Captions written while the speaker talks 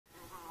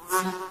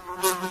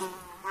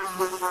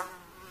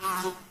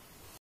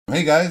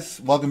Hey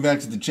guys, welcome back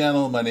to the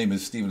channel. My name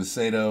is Steven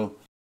Envato,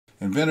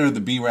 inventor of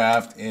the bee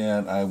raft,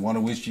 and I want to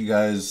wish you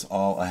guys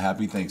all a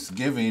happy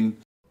Thanksgiving.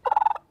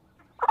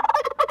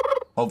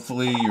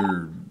 Hopefully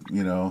you're,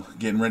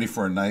 getting ready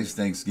for a nice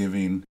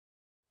Thanksgiving.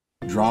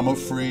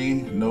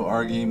 Drama-free, no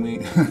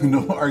arguing,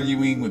 no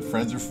arguing with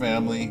friends or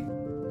family.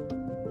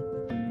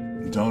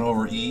 Don't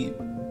overeat.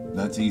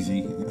 That's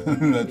easy.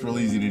 That's real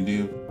easy to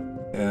do.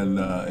 And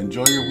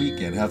enjoy your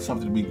weekend. Have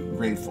something to be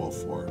grateful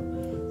for.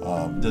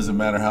 Doesn't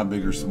matter how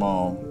big or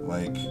small.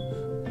 Like,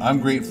 I'm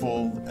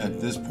grateful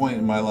at this point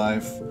in my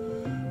life.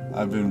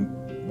 I've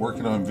been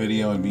working on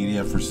video and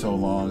media for so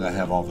long. I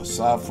have all the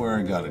software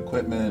and got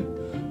equipment,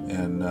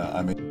 and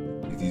I make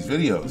these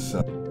videos.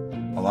 So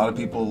a lot of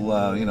people,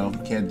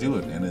 can't do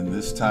it. And in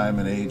this time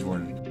and age where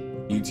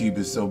YouTube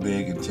is so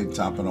big and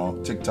TikTok and all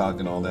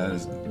that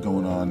is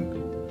going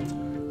on,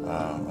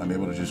 I'm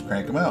able to just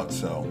crank them out.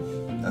 So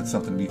that's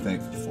something to be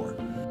thankful for.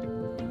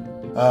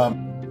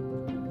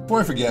 Before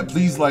I forget,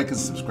 please like and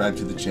subscribe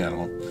to the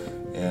channel,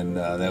 and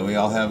that way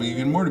I'll have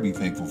even more to be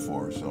thankful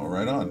for. So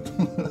right on.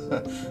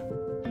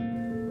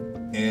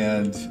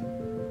 And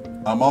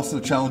I'm also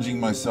challenging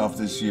myself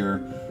this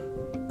year,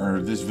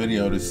 or this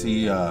video, to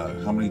see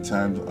how many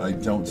times I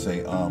don't say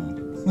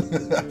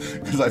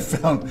because I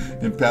found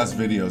in past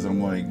videos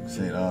I'm like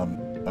saying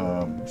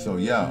so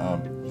yeah,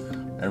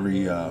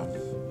 every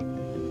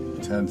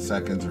 10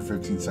 seconds or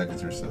 15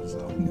 seconds or so.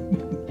 So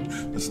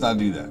let's not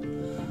do that.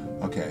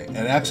 Okay,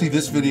 and actually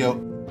this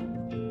video,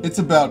 it's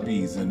about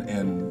bees and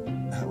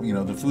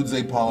the foods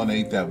they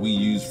pollinate that we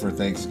use for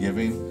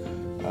Thanksgiving.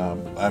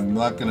 I'm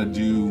not going to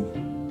do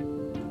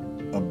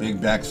a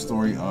big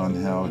backstory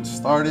on how it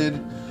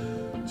started,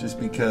 just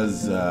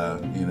because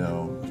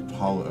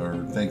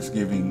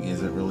Thanksgiving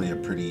isn't really a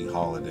pretty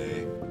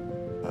holiday.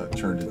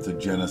 Turned into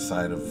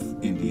genocide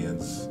of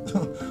Indians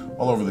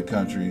all over the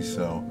country,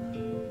 so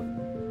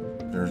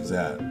there's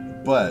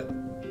that. But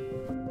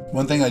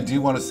one thing I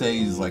do want to say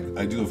is, like,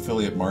 I do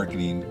affiliate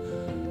marketing,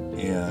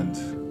 and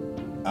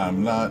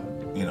I'm not,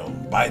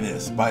 buy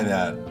this, buy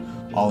that,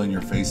 all in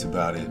your face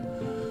about it.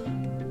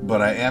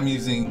 But I am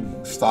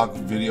using stock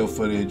video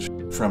footage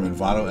from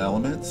Envato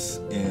Elements,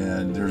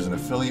 and there's an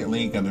affiliate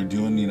link, and they're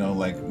doing,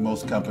 like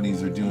most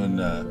companies are doing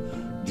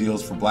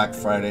deals for Black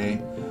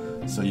Friday.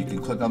 So you can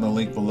click on the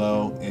link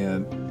below,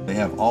 and they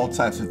have all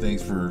types of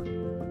things for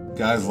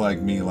guys like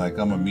me. Like,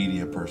 I'm a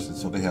media person,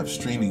 so they have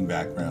streaming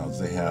backgrounds,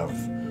 they have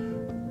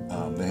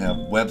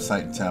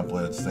website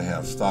templates, they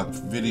have stock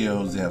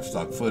videos, they have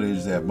stock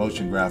footage, they have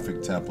motion graphic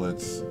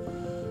templates,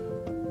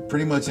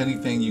 pretty much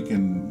anything you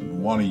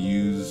can want to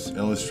use.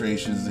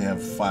 Illustrations, they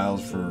have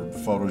files for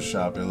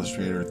Photoshop,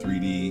 Illustrator,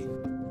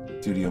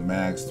 3D, Studio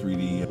Max,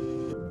 3D,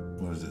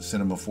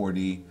 Cinema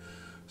 4D.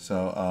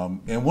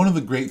 So, and one of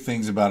the great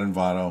things about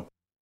Envato,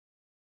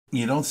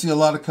 you don't see a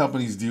lot of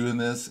companies doing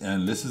this,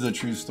 and this is a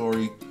true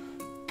story.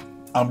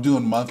 I'm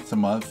doing month to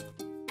month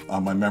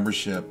on my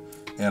membership,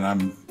 and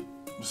I'm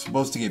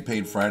supposed to get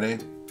paid Friday,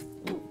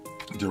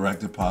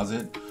 direct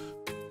deposit,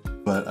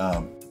 but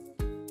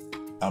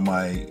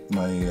my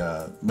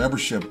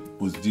membership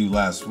was due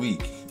last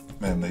week,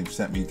 and they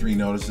sent me 3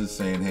 notices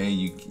saying, hey,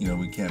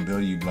 we can't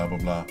bill you, blah blah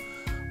blah.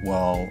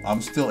 Well,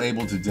 I'm still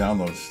able to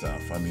download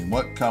stuff. I mean,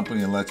 what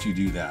company lets you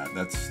do that?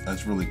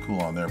 That's really cool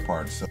on their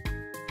part. So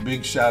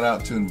big shout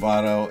out to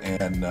Envato,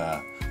 and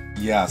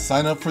yeah,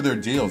 sign up for their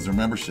deals, their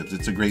memberships.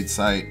 It's a great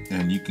site,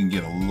 and you can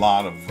get a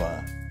lot of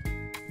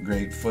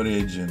great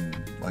footage and,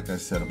 like I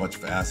said, a bunch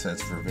of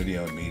assets for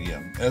video and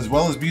media, as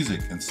well as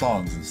music and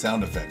songs and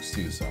sound effects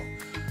too. So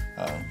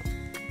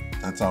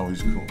that's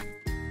always cool.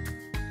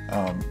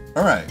 All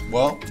right,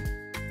 well,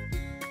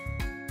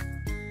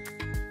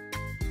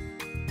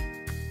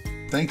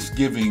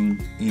 Thanksgiving,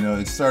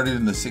 it started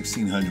in the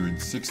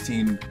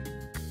 1600s,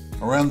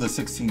 around the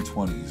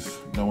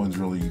 1620s. No one's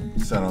really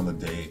set on the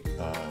date.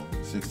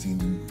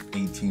 16,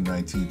 18,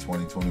 19,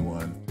 20,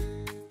 21.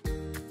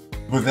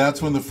 But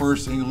that's when the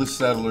first English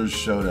settlers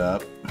showed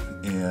up,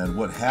 and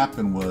what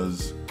happened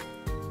was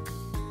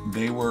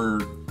they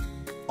were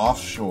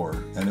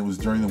offshore, and it was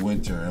during the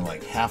winter, and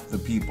like half the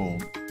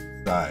people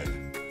died.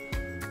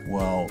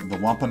 Well, the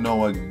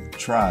Wampanoag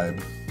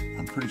tribe,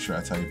 I'm pretty sure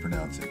that's how you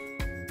pronounce it,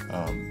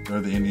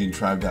 they're the Indian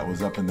tribe that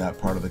was up in that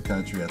part of the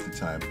country at the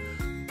time.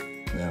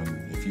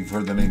 And if you've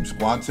heard the name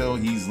Squanto,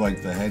 he's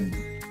like the head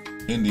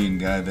Indian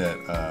guy that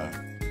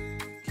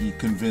he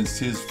convinced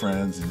his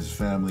friends and his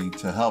family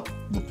to help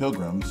the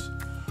Pilgrims.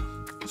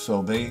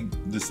 So they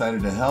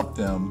decided to help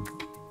them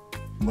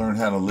learn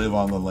how to live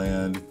on the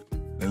land.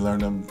 They taught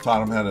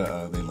them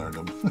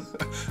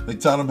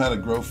how to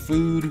grow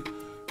food,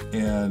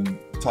 and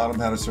taught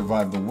them how to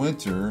survive the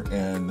winter.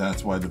 And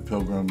that's why the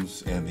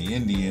Pilgrims and the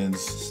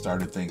Indians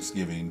started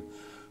Thanksgiving.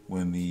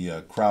 When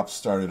the crops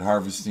started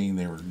harvesting,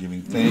 they were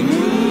giving thanks,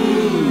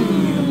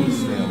 to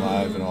stay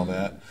alive and all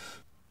that.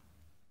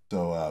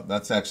 So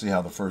that's actually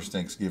how the first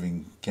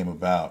Thanksgiving came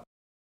about.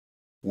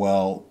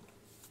 Well,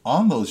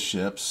 on those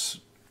ships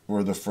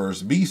were the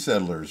first bee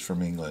settlers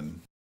from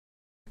England.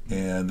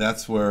 And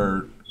that's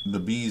where the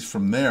bees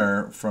from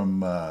there,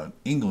 from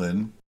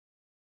England,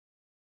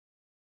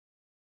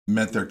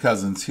 met their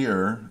cousins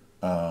here.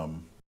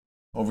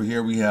 Over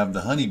here we have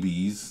the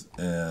honeybees,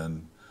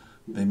 and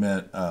they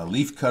met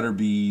leaf cutter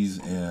bees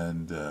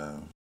and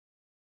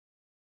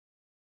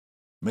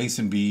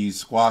mason bees,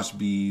 squash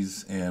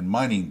bees, and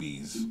mining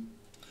bees.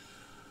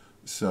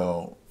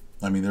 So,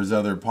 I mean, there's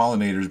other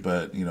pollinators,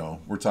 but you know,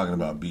 we're talking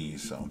about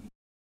bees.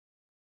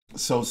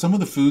 So some of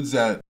the foods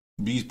that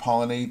bees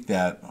pollinate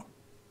that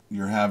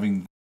you're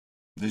having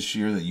this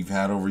year that you've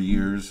had over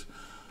years,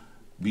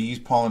 bees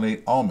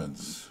pollinate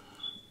almonds.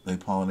 They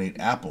pollinate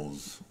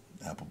apples,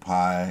 apple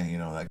pie, you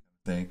know, that kind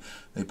of thing.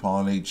 They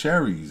pollinate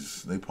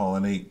cherries. They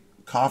pollinate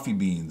coffee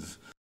beans.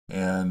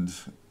 And,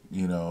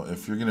 you know,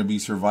 if you're going to be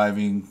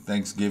surviving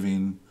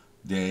Thanksgiving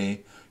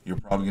Day, you're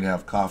probably going to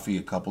have coffee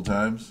a couple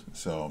times.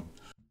 So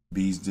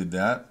bees did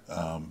that.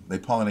 They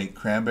pollinate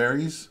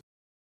cranberries.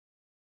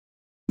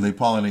 They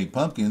pollinate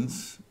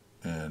pumpkins.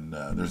 And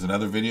there's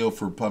another video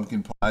for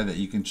pumpkin pie that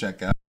you can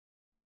check out.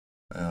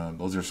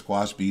 Those are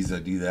squash bees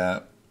that do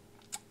that.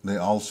 They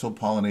also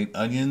pollinate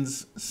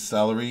onions,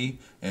 celery,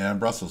 and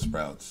Brussels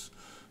sprouts.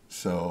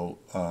 So,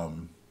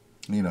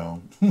 you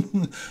know,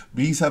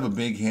 bees have a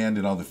big hand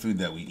in all the food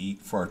that we eat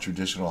for our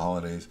traditional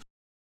holidays.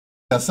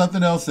 Now,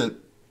 something else that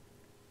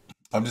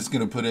I'm just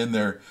going to put in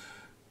there,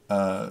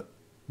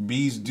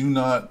 bees do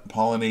not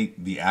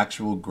pollinate the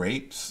actual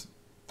grapes.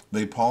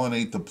 They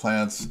pollinate the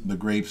plants the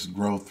grapes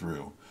grow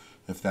through,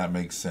 if that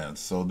makes sense.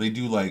 So they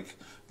do like,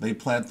 they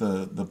plant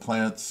the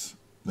plants,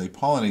 they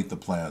pollinate the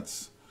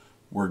plants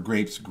where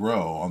grapes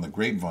grow on the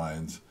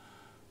grapevines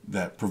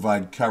that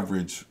provide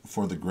coverage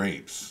for the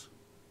grapes.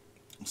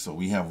 So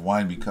we have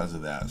wine because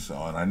of that. So,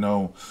 and I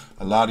know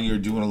a lot of you are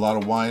doing a lot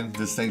of wine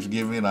this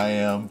Thanksgiving. I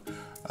am.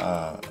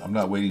 I'm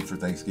not waiting for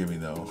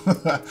Thanksgiving though.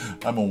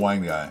 I'm a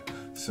wine guy.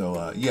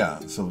 So yeah,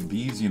 so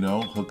bees, you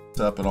know, hook us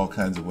up in all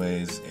kinds of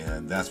ways,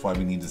 and that's why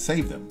we need to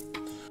save them.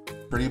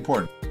 Pretty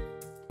important.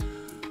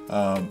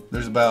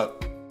 There's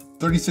about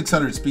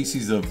 3,600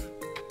 species of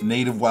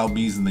native wild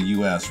bees in the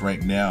U.S.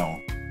 right now,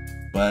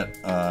 but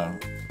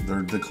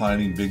they're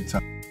declining big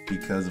time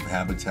because of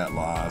habitat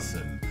loss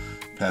and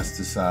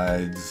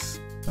pesticides,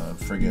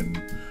 friggin'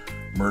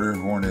 murder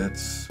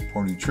hornets,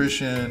 poor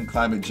nutrition,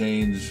 climate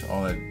change,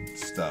 all that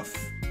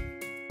stuff.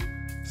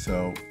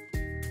 So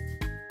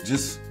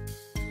just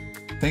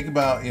think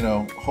about, you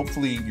know,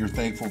 hopefully you're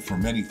thankful for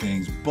many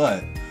things,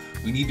 but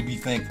we need to be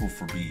thankful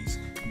for bees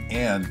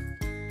and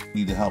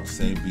need to help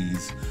save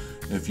bees.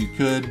 If you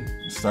could,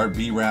 start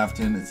bee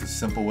rafting. It's a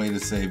simple way to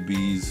save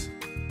bees.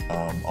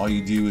 All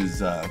you do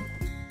is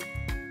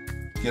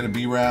get a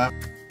bee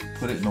raft,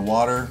 put it in the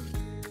water,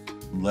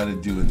 and let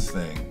it do its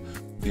thing.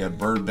 If you have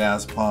bird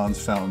bath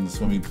ponds, fountains,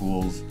 swimming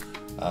pools,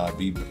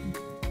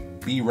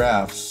 bee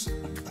rafts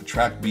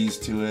attract bees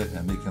to it,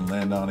 and they can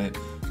land on it,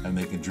 and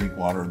they can drink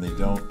water, and they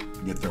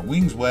don't get their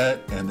wings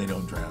wet, and they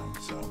don't drown.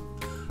 So,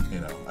 you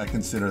know, I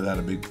consider that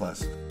a big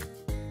plus.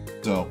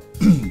 So,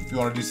 if you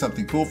want to do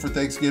something cool for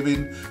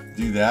Thanksgiving,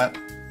 do that.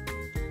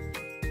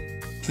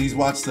 Please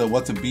watch the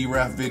What's a Bee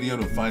Raft video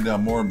to find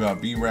out more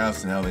about bee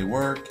rafts and how they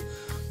work.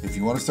 If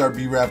you want to start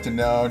bee rafting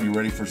now and you're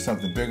ready for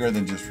something bigger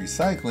than just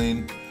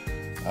recycling,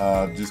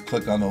 just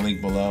click on the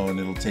link below and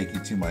it'll take you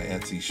to my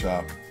Etsy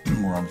shop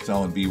where I'm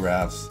selling bee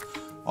rafts.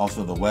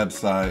 Also the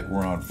website,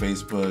 we're on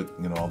Facebook,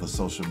 you know, all the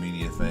social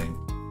media thing.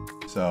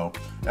 So,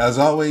 as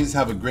always,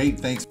 have a great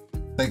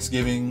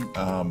Thanksgiving.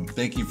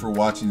 Thank you for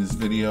watching this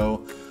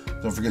video.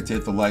 Don't forget to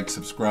hit the like,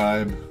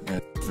 subscribe,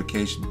 and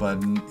notification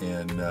button,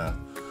 and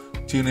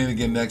tune in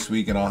again next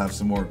week, and I'll have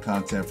some more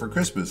content for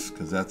Christmas,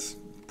 because that's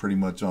pretty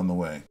much on the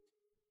way.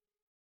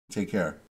 Take care.